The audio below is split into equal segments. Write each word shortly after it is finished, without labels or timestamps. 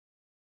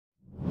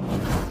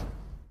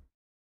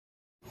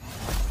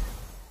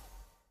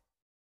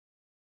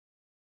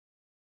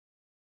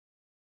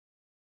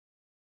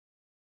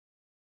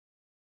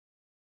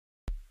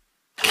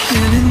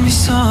killing me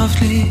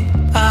softly.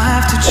 I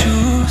have to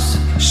choose.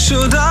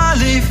 Should I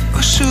leave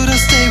or should I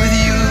stay with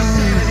you?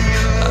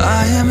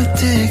 I am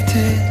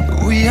addicted,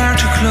 we are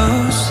too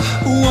close.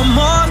 One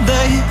more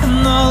day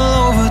and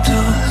I'll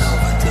overdose.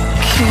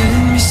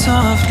 Killing me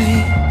softly,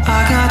 I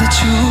gotta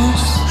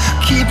choose.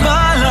 Keep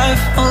my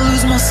life or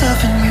lose myself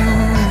in you.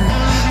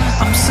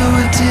 I'm so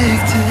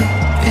addicted,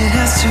 it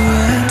has to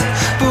end.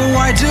 But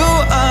why do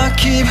I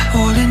keep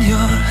holding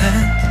your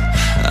hand?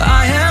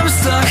 I am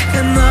stuck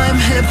and I'm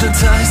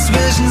hypnotized.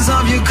 Visions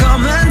of you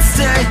come and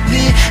stay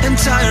the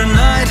entire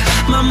night.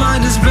 My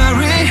mind is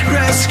blurry,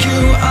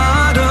 rescue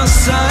out of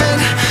sight.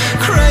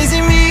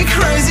 Crazy me,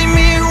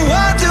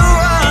 what do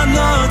I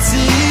not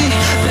see?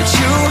 That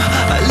you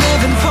are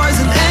living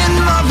poison in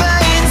my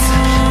veins.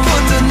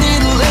 Put the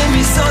needle in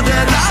me so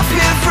that I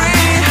feel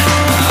free.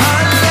 I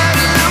let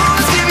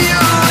loose, give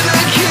you the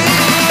key.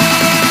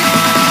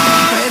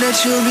 Pray that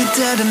you'll be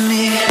dead to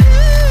me.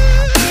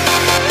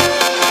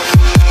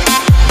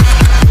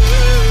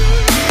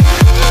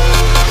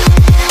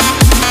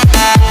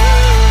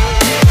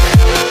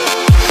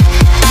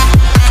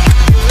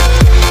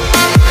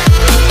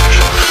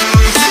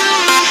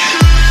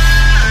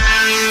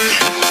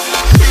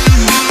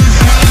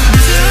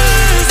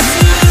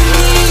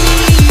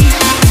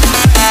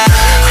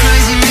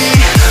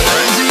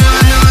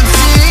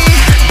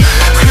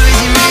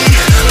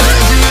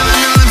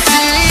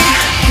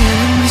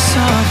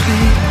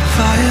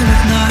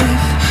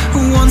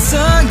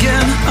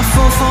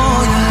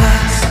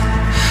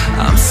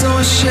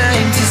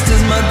 Ashamed, this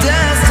is my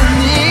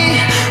destiny.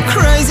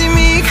 Crazy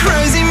me,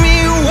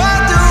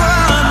 what do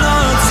I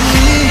not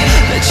see?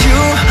 That you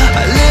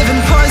are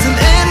living poison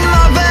in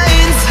my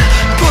veins.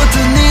 Put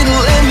the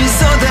needle in me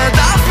so that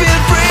I feel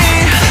free.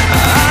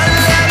 I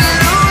let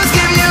loose,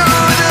 give you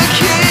the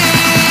key.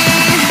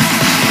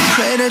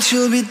 Pray that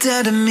you'll be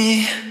dead to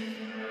me.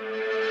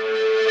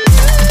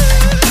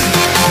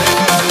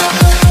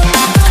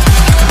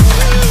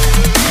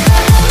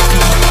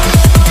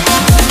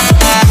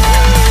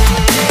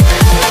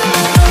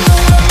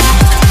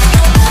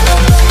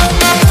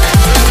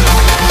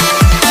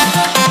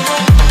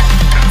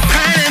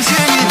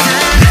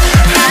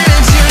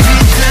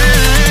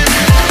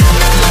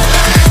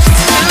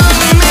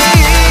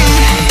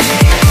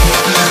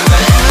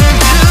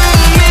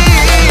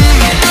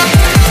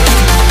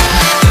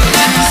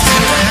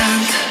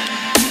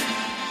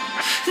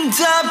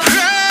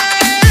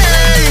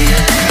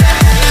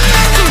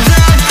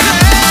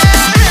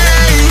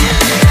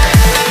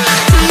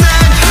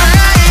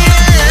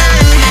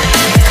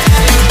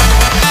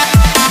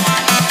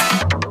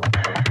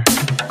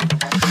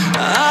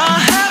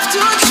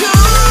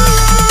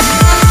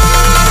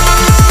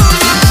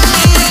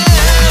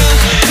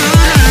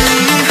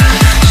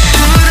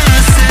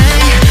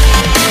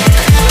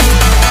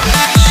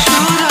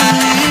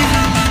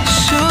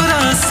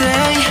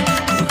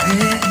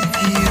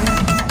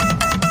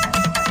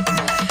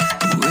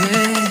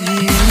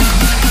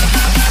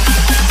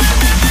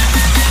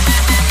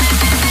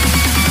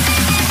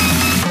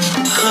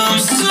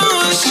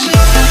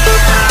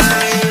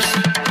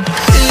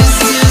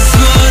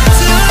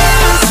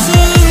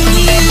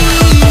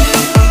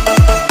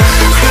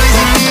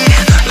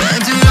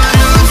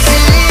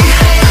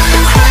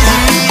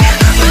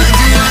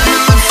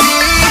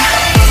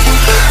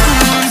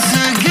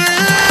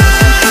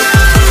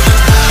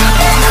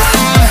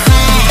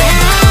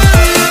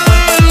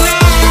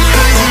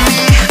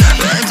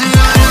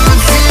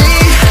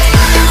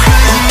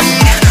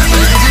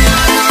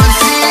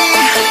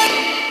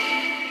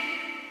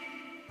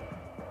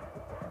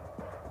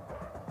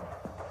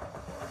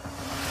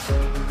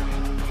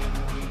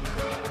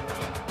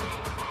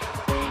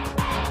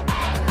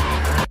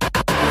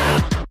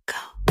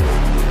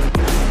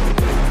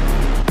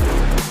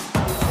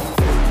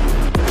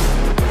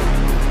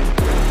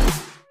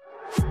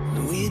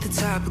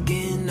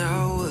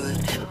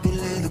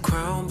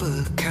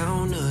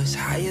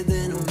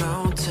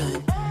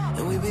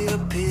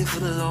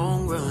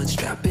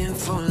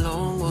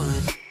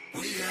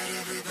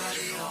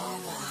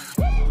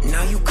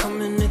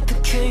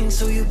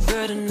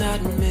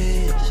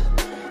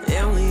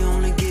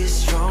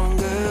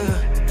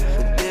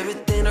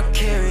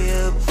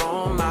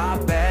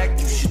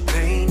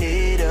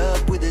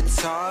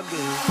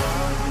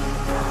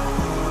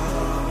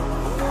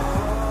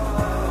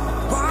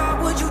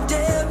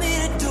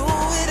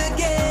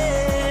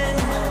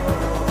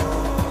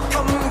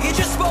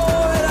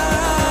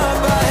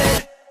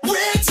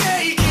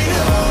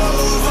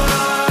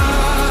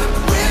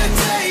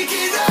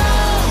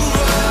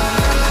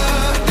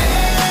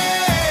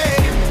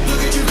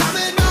 Look at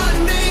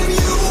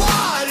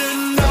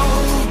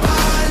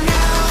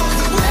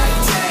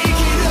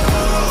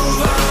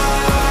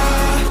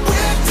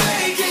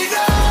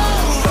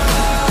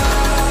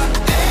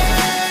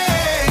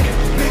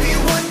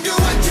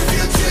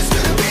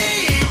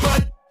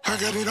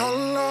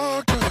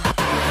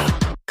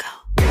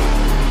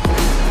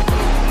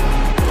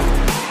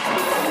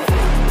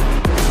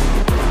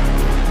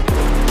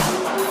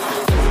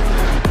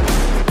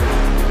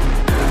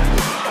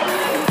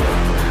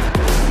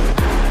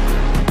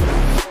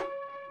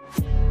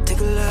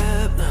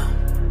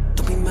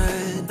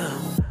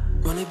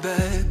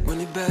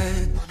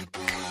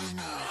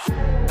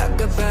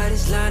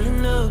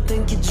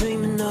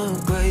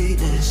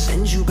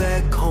Send you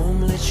back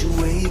home, let you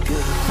wake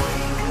up.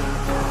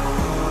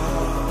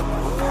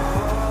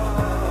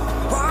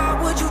 Why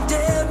would you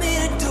dare me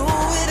to do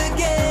it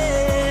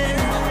again?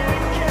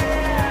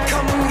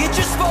 Come and get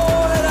your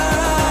spoiler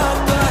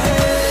out the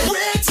head.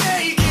 We're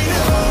taking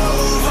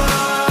over.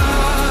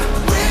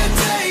 We're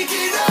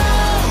taking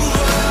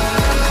over.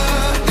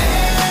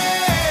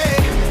 Hey,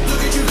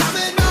 look at you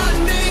coming, my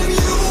name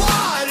you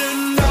ought to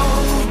know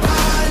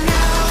by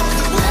now.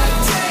 We're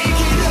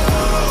taking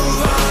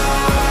over.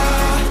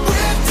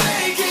 We're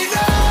taking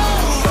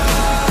over.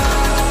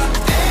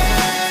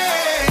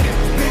 Hey,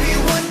 maybe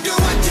you wonder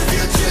what your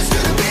future's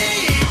gonna be,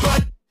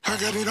 but I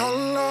got it all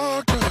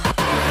locked up.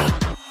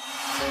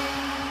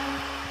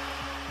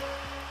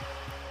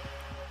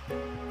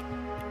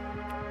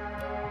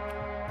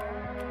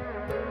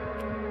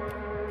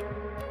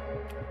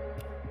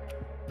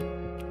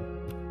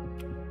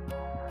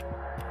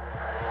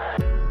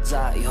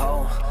在以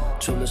后，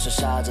除了说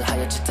傻子，还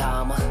有其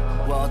他吗？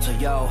我左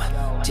右，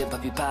键盘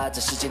琵琶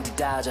在时间滴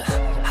答着，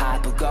还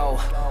不够。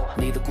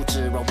你的固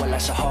执让我来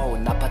守候，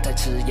哪怕太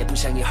迟也不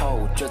想以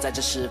后。就在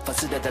这时放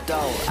肆的打斗。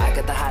I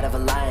got the heart of a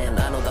lion,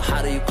 I know the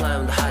harder you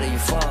climb, the harder you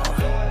fall.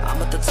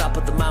 I'm at the top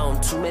of the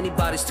mountain, too many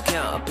bodies to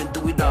count. I've been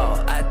through it all.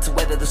 I had to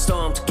weather the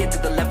storm to get to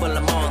the level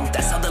I'm on.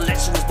 That's how the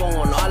legend was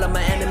born. All of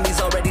my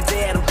enemies already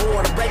dead. I'm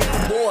bored, I'm ready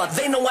for war.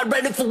 They know I'm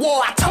ready for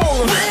war. I told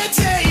them we're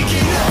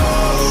taking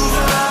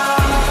over.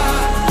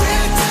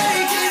 We're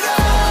taking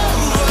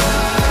over.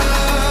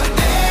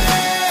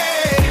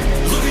 Hey,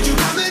 look at you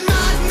coming,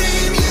 my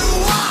name you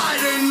ought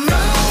to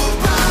know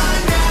by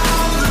now.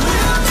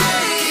 We're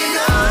taking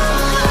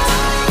over.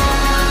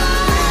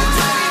 We're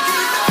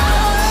taking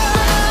over.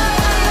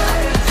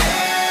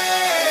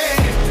 Hey,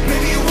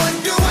 maybe you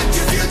wonder what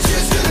your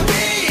future's gonna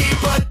be,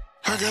 but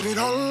I got it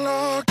all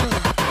locked up.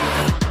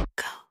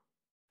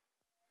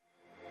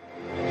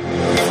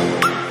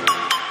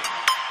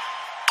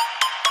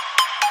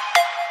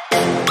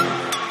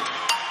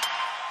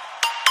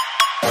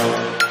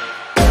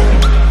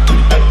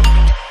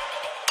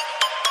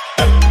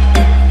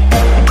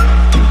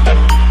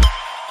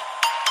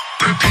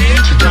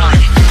 Prepare to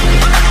die.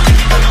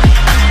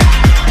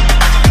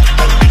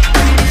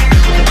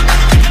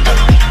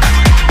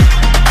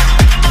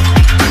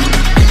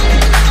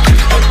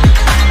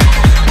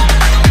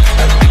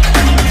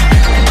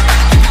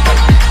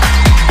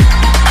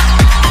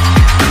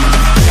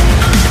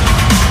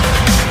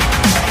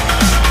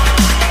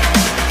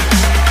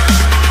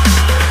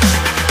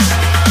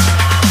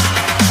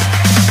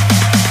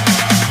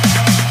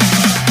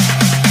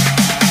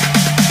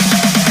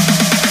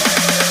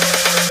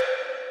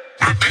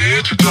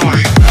 Prepare to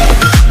die.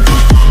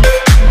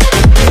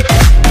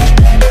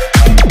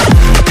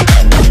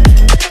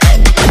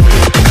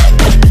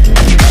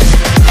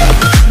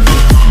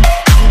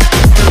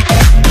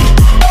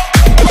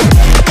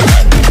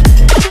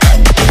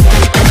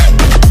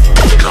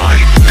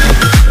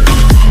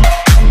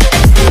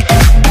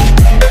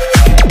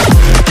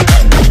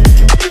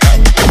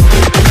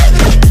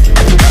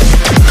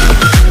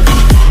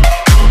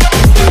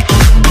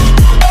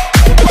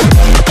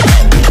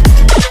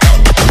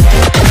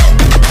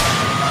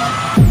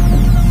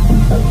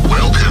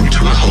 Welcome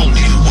to a whole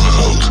new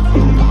world.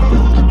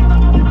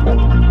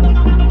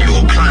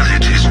 Your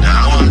planet is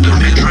now under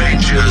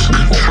mid-rangers'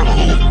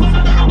 control.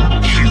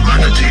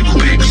 Humanity will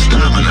be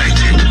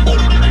exterminated.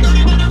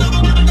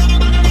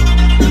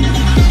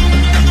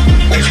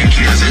 If you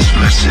hear this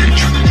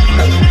message,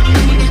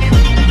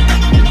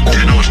 do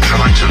not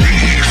try to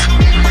leave.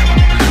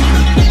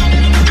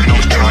 Do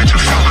not try to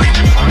fight.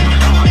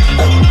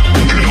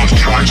 Do not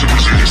try to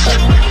resist.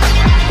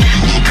 You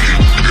will be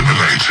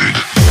eliminated.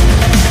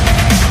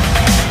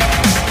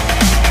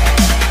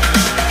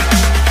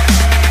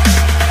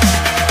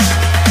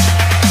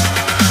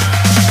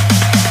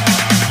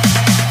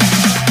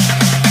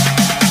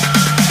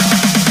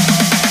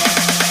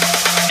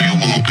 You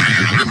will be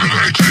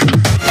eliminated.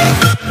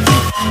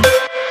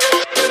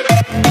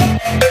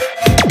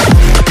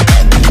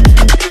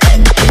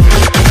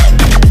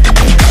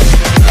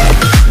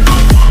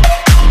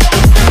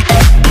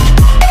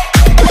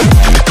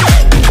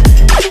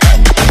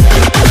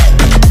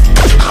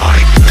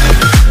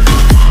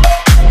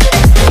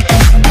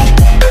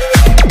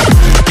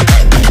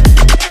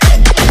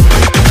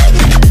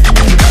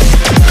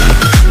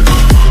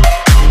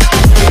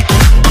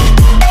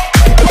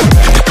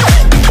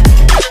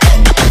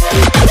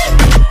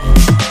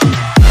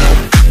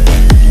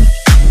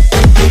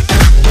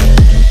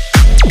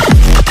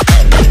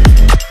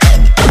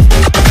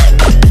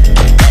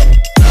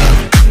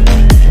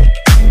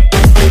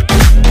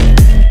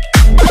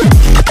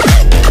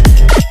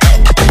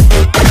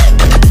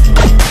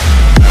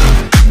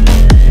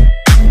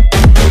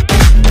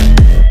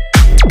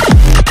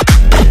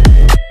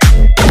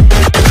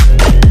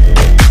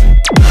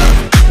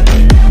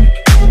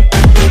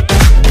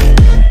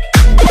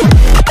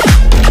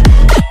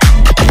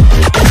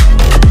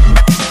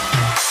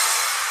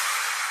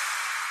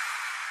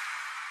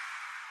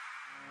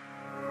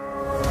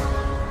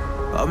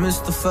 I miss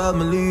the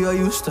family I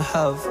used to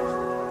have.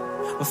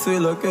 I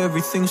feel like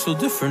everything's so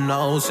different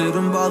now.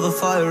 Sitting by the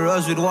fire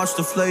as we'd watch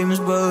the flames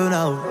burn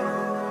out.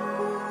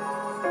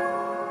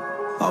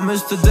 I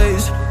miss the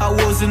days I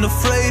wasn't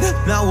afraid.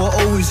 Now I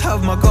always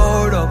have my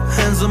guard up,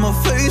 hands on my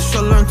face. I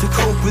learned to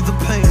cope with the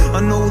pain.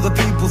 I know that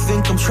people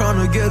think I'm trying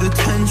to get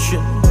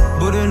attention,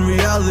 but in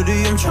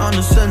reality I'm trying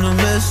to send a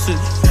message.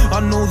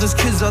 I know there's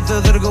kids out there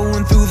that are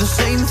going through the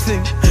same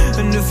thing,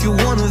 and if you're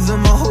one of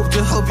them, I hope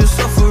to help your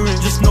suffering.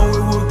 Just know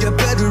it will get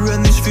better,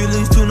 and these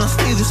feelings do not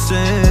stay the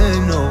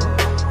same. No,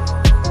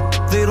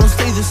 they don't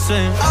stay the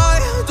same.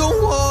 I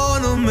don't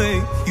wanna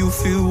make you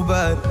feel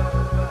bad,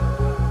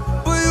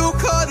 but you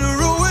kinda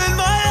ruined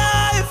my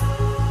life.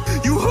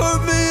 You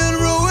hurt me and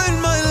ruined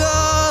my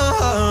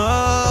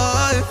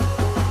life,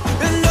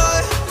 and I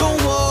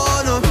don't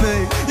wanna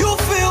make you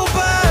feel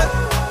bad,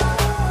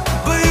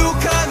 but you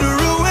kinda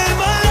ruined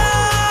my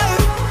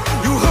life.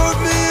 You hurt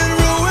me and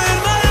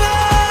ruined my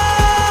life.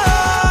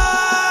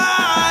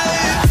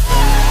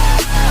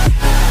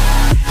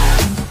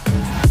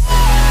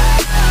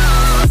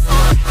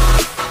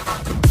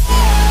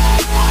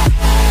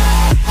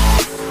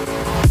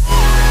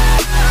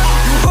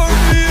 You hurt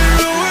me and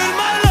ruined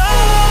my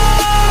life.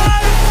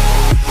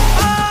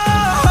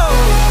 Oh.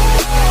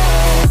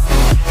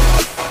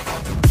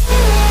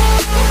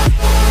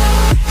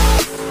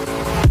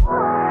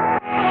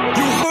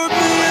 You hurt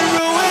me and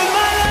ruined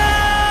my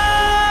life.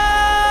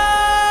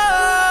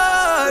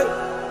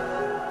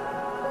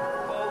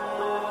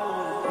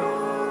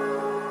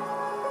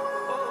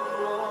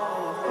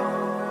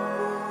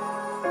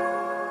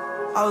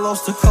 I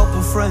lost a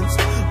couple friends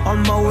on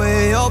my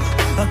way up.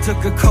 I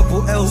took a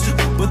couple L's,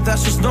 but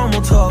that's just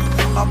normal talk.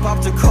 I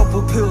popped a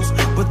couple pills,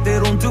 but they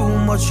don't do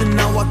much, and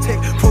now I take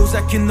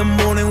Prozac in the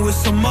morning with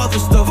some other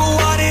stuff. But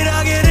why did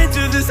I get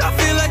into this? I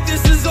feel like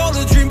this is all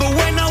a dream, but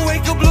when I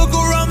wake up, look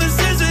around, this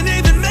isn't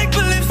even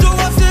make-believe. So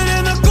I sit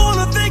in a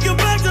corner thinking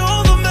back to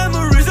all the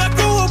memories. I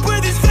grew up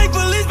with these fake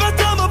beliefs, by the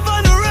time I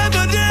find a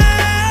remedy.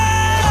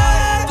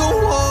 I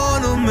don't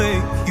wanna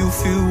make you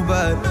feel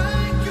bad,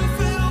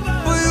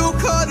 but you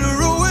kinda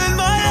ruined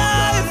my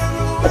life.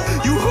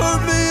 You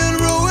hurt me and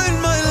ruined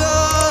my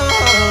life,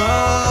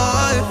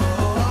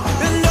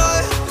 and I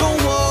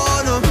don't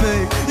wanna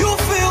make you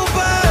feel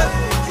bad,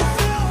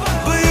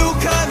 but you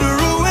kinda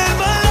ruined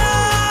my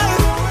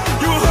life.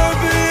 You hurt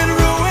me and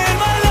ruined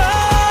my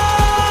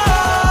life.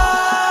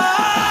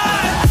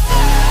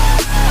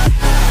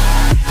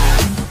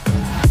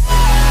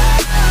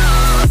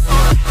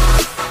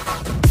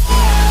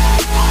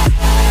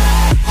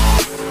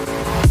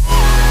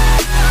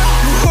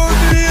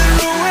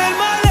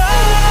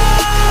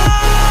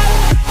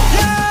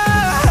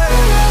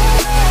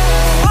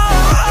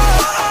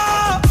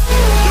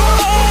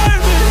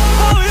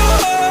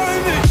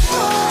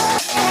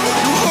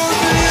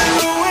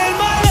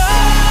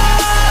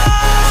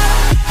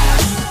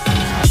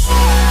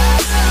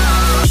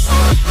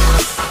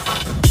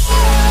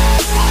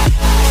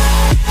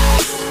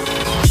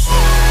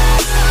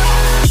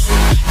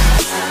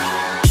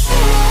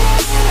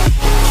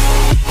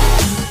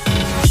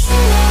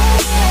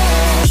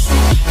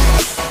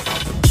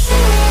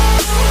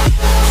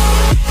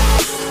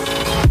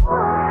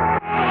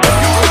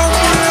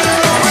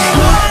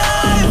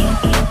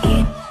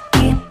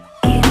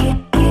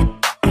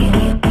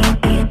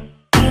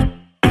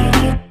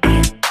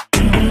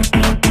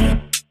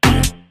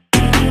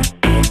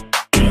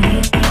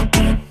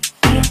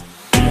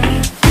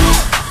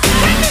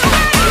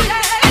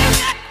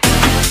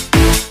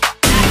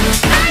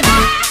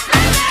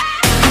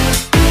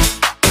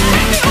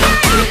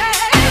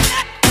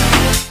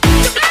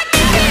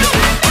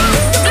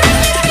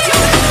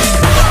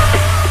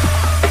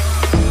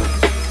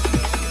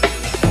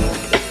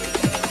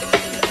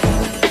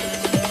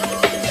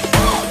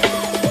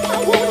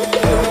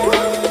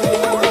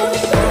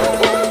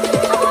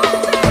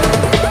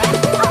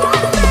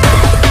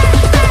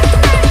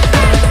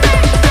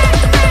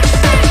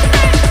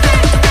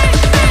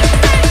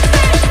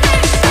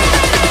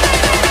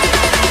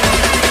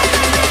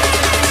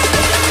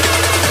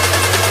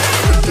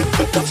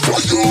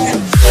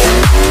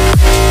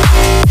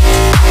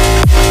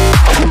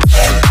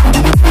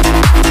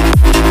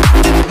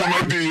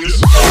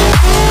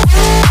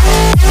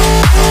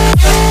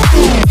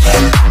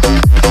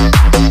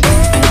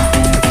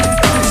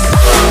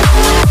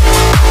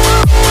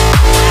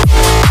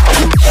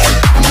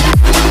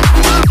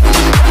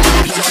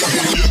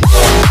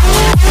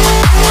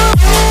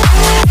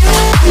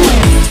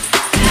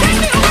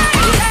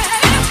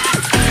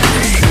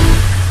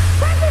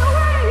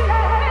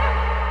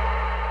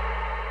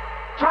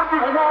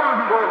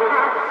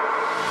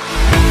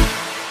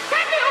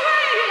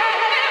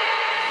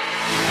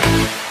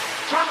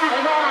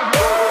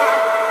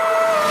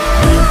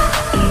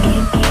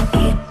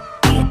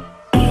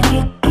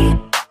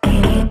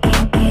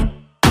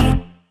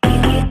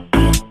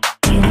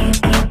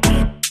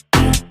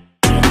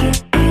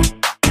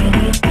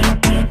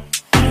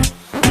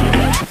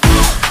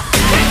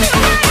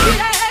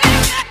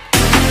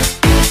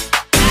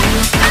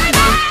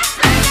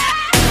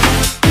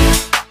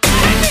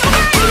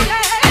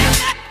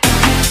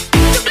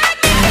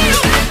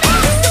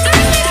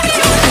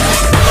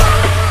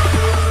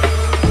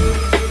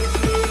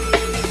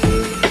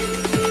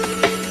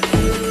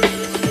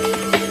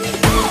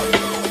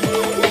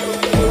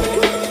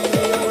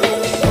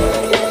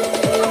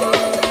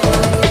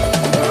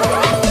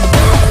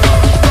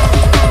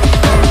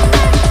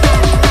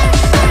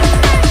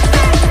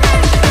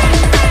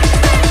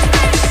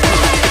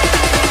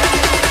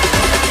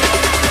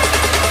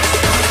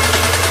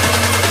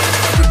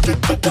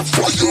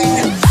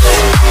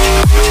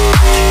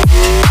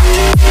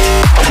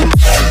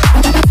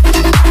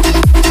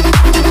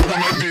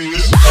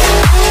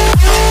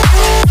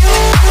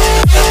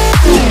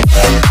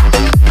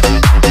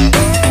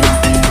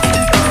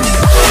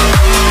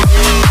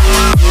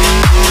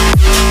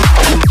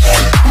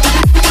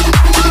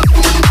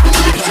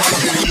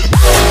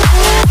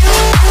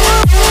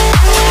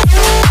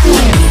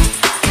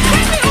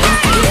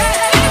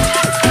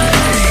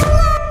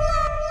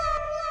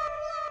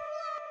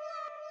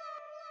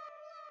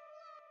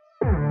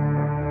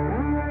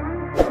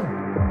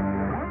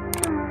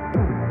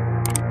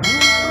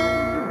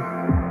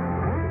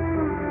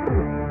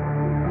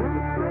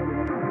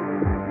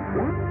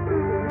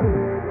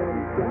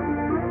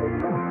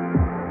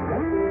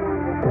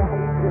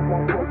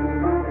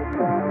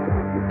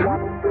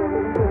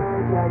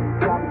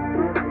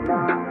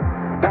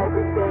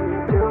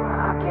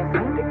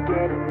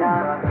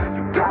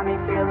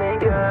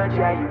 good,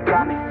 yeah, you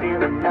got me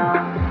feeling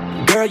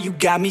numb. Girl, you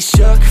got me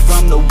shook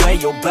from the way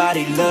your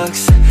body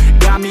looks.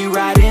 Got me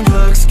riding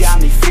hooks,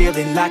 got me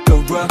feeling like a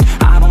rook.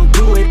 I don't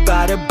do it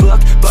by the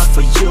book, but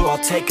for you I'll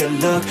take a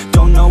look.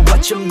 Don't know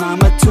what your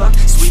mama took,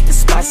 sweet and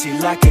spicy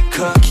like a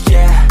cook,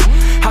 yeah.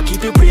 I'll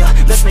keep it real,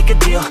 let's make a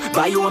deal.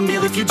 Buy you a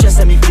meal if you just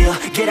let me feel.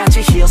 Get out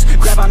your heels,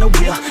 grab on the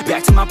wheel.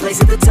 Back to my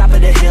place at the top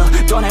of the hill.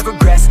 Don't have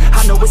regrets,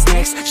 I know what's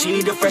next. She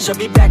need a fresh, I'll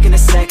be back in a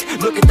sec.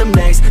 Look at them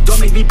legs, don't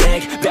make me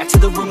beg. Back to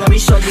the room, let me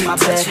show you my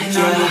bed. Touching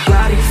on your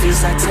body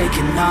feels like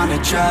taking on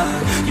a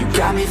drug. You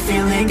got me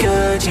feeling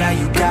good, yeah,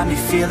 you got me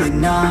feeling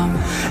numb.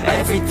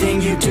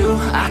 Everything you do,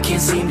 I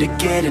can't seem to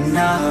get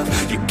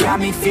enough. You got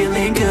me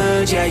feeling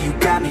good, yeah, you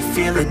got me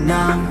feeling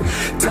numb.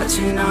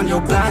 Touching on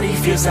your body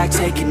feels like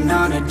taking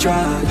on a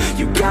drug.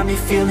 You got me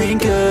feeling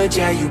good,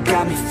 yeah, you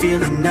got me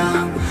feeling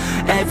numb.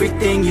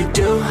 Everything you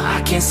do,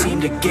 I can't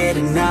seem to get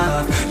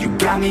enough. You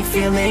got me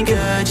feeling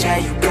good, yeah,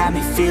 you got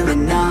me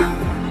feeling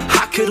numb.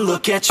 I could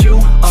look at you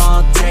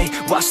all day,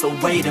 watch the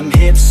way them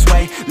hips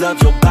sway.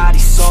 Love your body,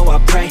 so I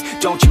pray,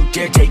 don't you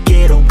dare take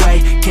it away.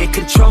 Can't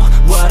control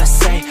what I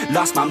say,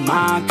 lost my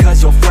mind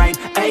cause your frame.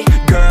 Hey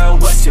girl,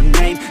 what's your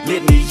name?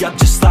 Lit me up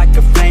just like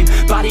a flame.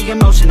 Body in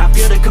motion, I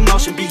feel the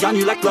commotion, be on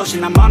you like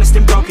lotion. I'm honest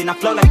and broken, I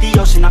flow like the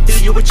ocean. I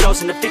feel you were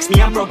chosen to fix me,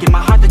 I'm broken.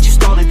 My heart that you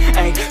stolen,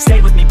 hey.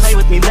 Stay with me, play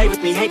with me, lay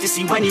with me. Hate to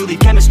see when you leave,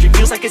 chemistry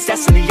feels like it's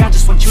destiny. I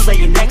just want you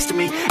laying next to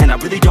me, and I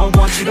really don't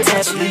want you to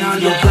ever leave.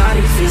 On your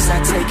body feels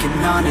like taking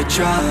on a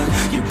drug.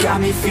 You got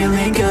me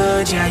feeling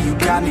good, yeah, you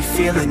got me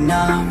feeling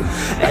numb.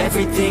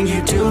 Everything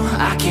you do,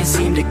 I can't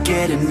seem to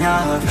get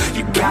enough.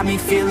 You got me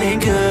feeling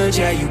good,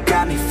 yeah, you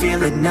got me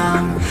feeling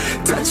numb.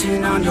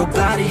 Touching on your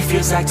body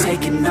feels like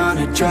taking on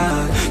a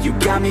drug. You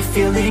got me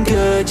feeling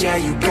good, yeah,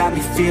 you got me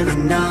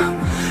feeling numb.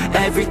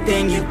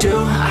 Everything you do,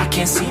 I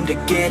can't seem to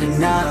get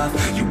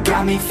enough. You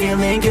got me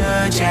feeling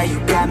good, yeah, you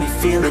got me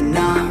feeling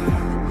numb.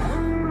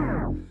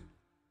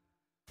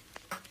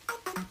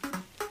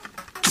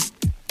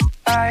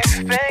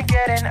 I've been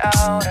getting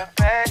out of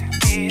bed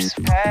these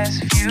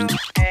past few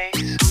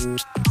days.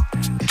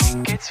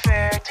 Think it's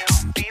fair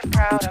to be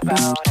proud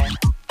about it.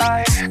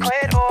 I've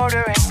quit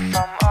ordering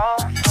from all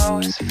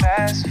those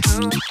fast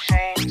food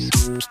chains.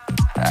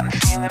 I'm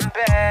feeling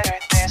better,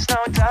 there's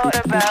no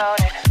doubt about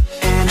it.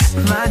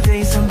 And my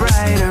days are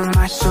brighter,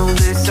 my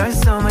shoulders are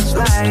so much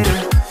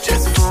lighter.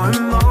 Just for a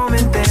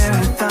moment there,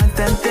 I thought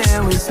that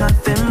there was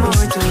nothing more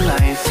to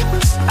life.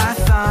 I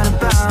thought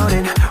about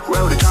it,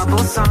 wrote a couple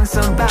songs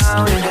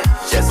about it.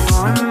 Just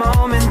for a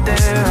moment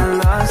there, I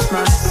lost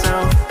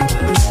myself.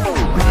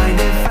 Mind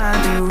if I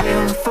be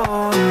real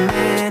for a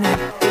minute?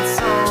 It's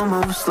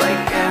almost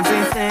like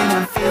everything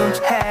I feel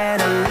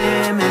had a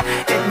limit.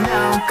 It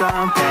now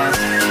gone past,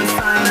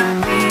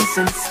 finding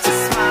reasons to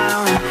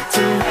smile and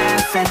to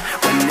laugh. And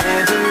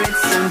whenever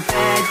it's a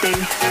bad day,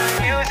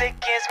 music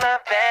is my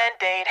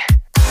band-aid.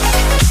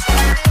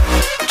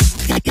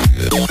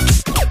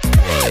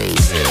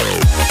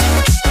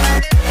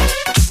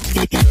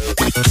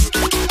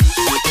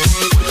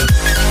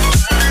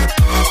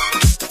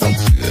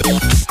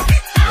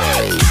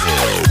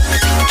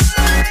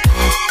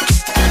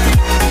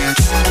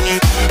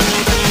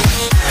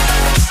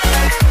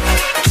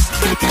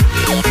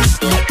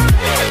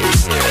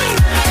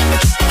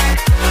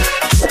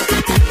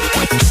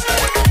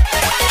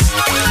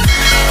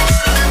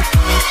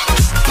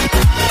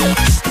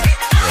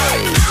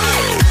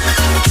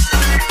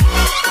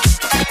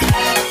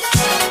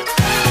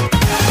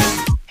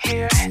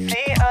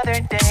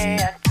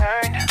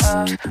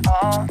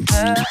 All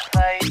the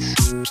lights,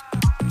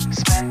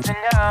 spent an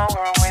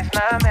hour with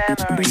my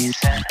memories,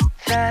 and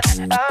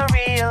then I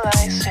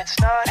realized it's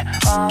not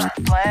all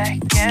black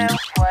and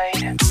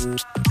white.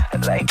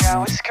 Like I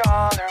was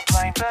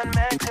colorblind but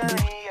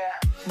mentally